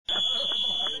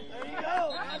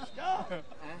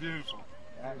Beautiful.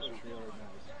 That was really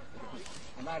nice.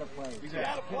 I'm out of play. He's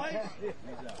out of play? He's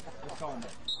out. Let's call him.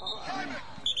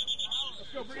 Let's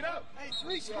go, bring it up. Hey,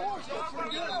 3 scores. That's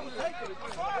pretty good. Take it.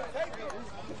 Take it.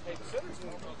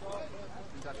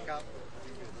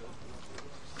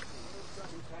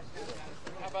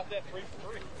 How about that 3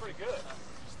 for 3? Pretty good.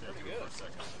 Pretty good.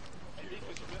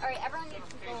 All right, everyone needs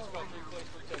to go. 3 plays,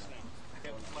 3 touchdowns.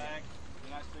 Got the flag, the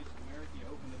United States of America.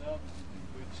 You opened it up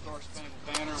with the Star Spangled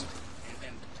Banner,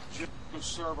 and just go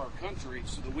serve our country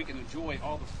so that we can enjoy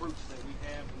all the fruits that we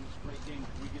have in this great game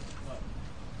that we get to play.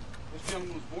 This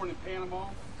gentleman was born in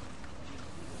Panama. He's a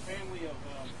family of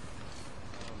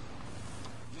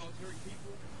military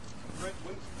people. Fred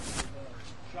Winston was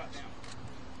shot down.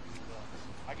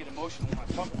 I get emotional when I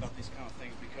talk about these kind of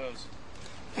things because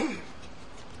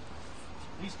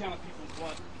these kind of people's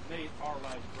blood made our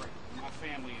lives great. My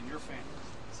family and your family.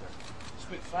 Sir.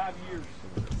 Spent 5 years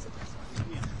with him.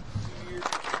 2 years.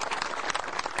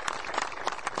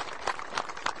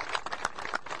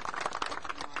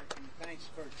 Thanks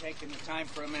for taking the time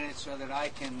for a minute so that I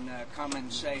can come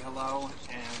and say hello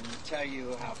and tell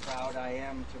you how proud I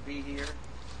am to be here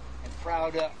and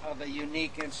proud of a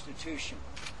unique institution.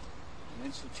 An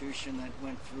institution that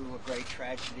went through a great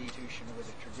tragedy, with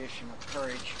a tradition of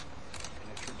courage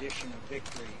and a tradition of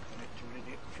victory and a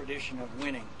tradition of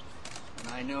winning. And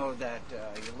I know that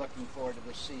you're looking forward to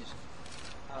this season.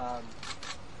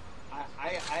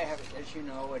 I have, as you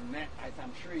know, and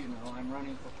I'm sure you know, I'm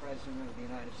running for President of the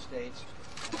United States.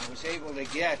 And I was able to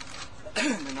get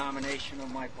the nomination of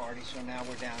my party, so now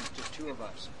we're down to 2 of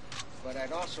us. But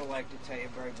I'd also like to tell you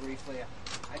very briefly,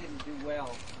 I didn't do well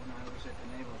when I was at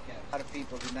the Naval Academy. A lot of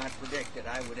people did not predict that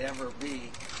I would ever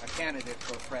be a candidate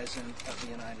for President of the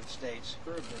United States,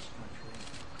 serve this country,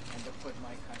 and to put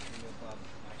my country above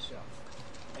myself.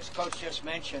 As Coach just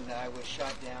mentioned, I was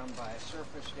shot down by a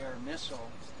surface-to-air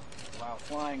missile while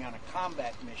flying on a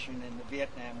combat mission in the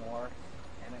Vietnam War,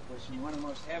 and it was in one of the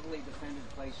most heavily defended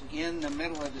places in the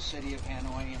middle of the city of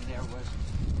Hanoi, and there was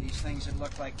these things that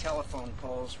looked like telephone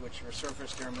poles, which were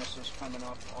surface-to-air missiles coming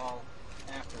up all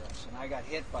after us. And I got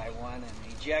hit by one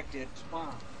and ejected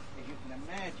bomb. As you can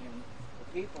imagine, the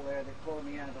people there that pulled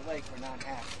me out of the lake were not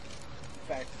happy. In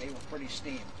fact, they were pretty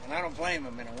steamed, and I don't blame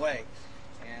them in a way.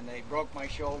 And they broke my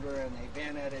shoulder and they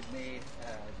bayoneted me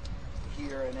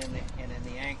here and in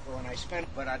the ankle, and I spent.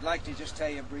 But I'd like to just tell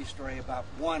you a brief story about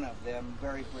one of them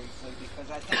very briefly, because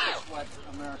I think it's what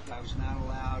America. I was not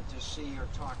allowed to see or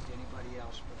talk to anybody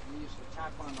else, but we used to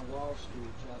tap on the walls to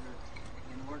each other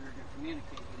in order to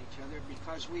communicate with each other,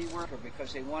 because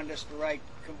they wanted us to write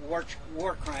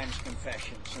war crimes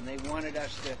confessions, and they wanted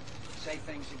us to say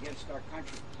things against our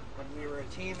country. But we were a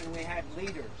team and we had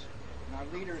leaders. And our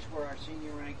leaders were our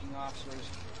senior ranking officers,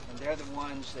 and they're the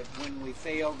ones that when we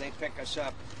failed, they pick us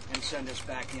up and send us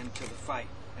back into the fight.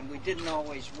 And we didn't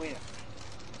always win.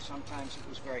 Sometimes it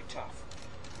was very tough.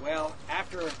 Well,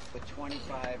 after the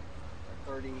 25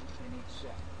 or 30 in each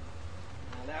set.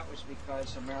 Now that was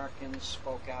because Americans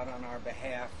spoke out on our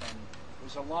behalf, and it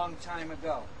was a long time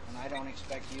ago, and I don't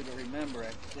expect you to remember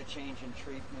it. The change in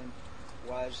treatment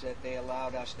was that they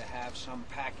allowed us to have some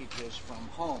packages from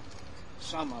home.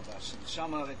 Some of us, and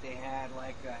some of it they had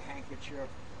like a handkerchief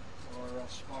or a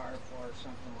scarf or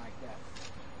something like that.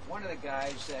 One of the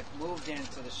guys that moved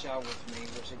into the cell with me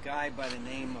was a guy by the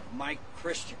name of Mike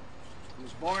Christian. He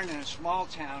was born in a small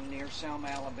town near Selma,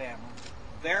 Alabama.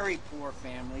 Very poor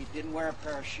family, didn't wear a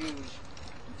pair of shoes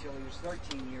until he was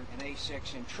 13 years, an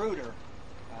A6 intruder,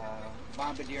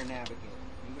 bombardier navigator.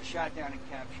 He was shot down and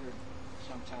captured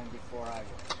sometime before I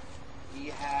was. He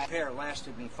had hair,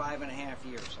 lasted me 5.5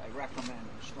 years. I recommend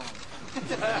him strongly.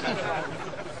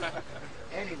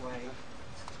 Anyway,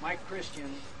 Mike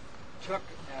Christian took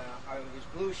his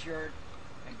blue shirt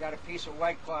and got a piece of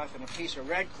white cloth and a piece of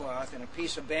red cloth and a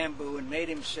piece of bamboo and made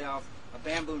himself a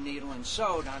bamboo needle and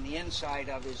sewed on the inside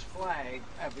of his flag,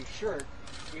 of his shirt,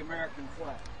 the American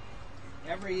flag.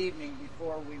 Every evening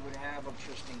before we would have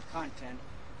interesting content,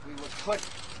 we would put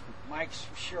Mike's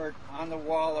shirt on the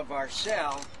wall of our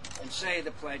cell and say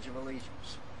the Pledge of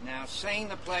Allegiance. Now, saying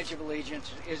the Pledge of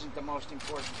Allegiance isn't the most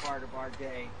important part of our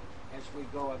day as we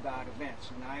go about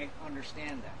events, and I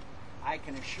understand that. I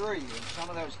can assure you, some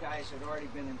of those guys had already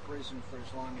been in prison for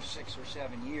as long as 6 or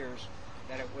 7 years,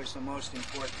 that it was the most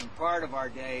important part of our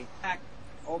day.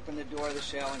 Opened the door of the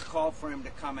cell and called for him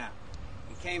to come out.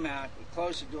 He came out, he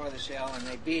closed the door of the cell, and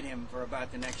they beat him for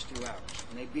about the next 2 hours.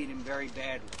 And they beat him very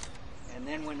badly. And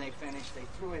then when they finished, they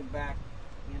threw him back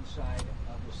inside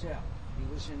of the cell. He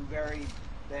was in very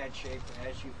bad shape,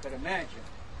 as you could imagine.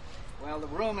 Well, the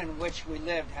room in which we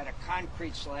lived had a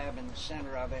concrete slab in the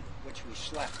center of it, which we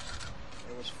slept.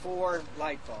 there was 4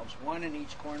 light bulbs, one in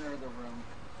each corner of the room,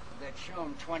 that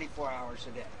shone 24 hours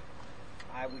a day.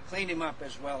 We cleaned him up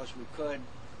as well as we could.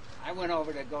 I went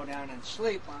over to go down and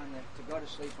sleep on the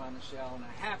cell, and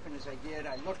it happened as I did.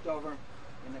 I looked over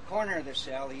in the corner of the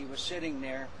cell. He was sitting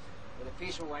there with a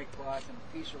piece of white cloth and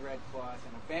a piece of red cloth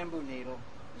and a bamboo needle.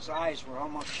 His eyes were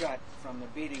almost shut from the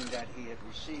beating that he had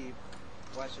received.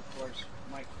 Was, of course,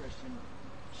 Mike Christian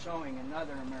sewing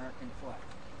another American flag.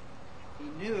 He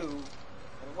knew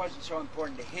that it wasn't so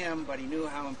important to him, but he knew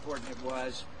how important it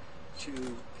was to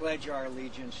pledge our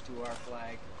allegiance to our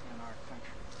flag and our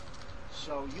country.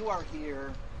 So you are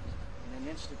here in an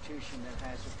institution that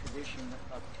has a tradition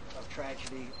of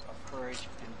tragedy, of courage,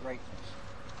 and greatness.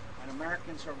 And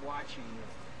Americans are watching you,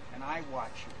 and I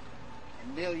watch you,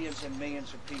 and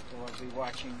millions of people will be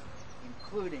watching,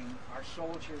 including our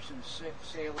soldiers and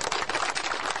sailors.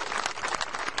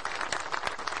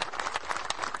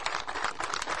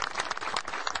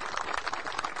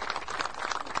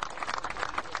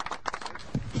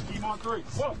 Team on 3.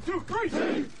 1, 2,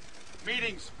 3.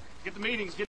 Meetings. Get the meetings.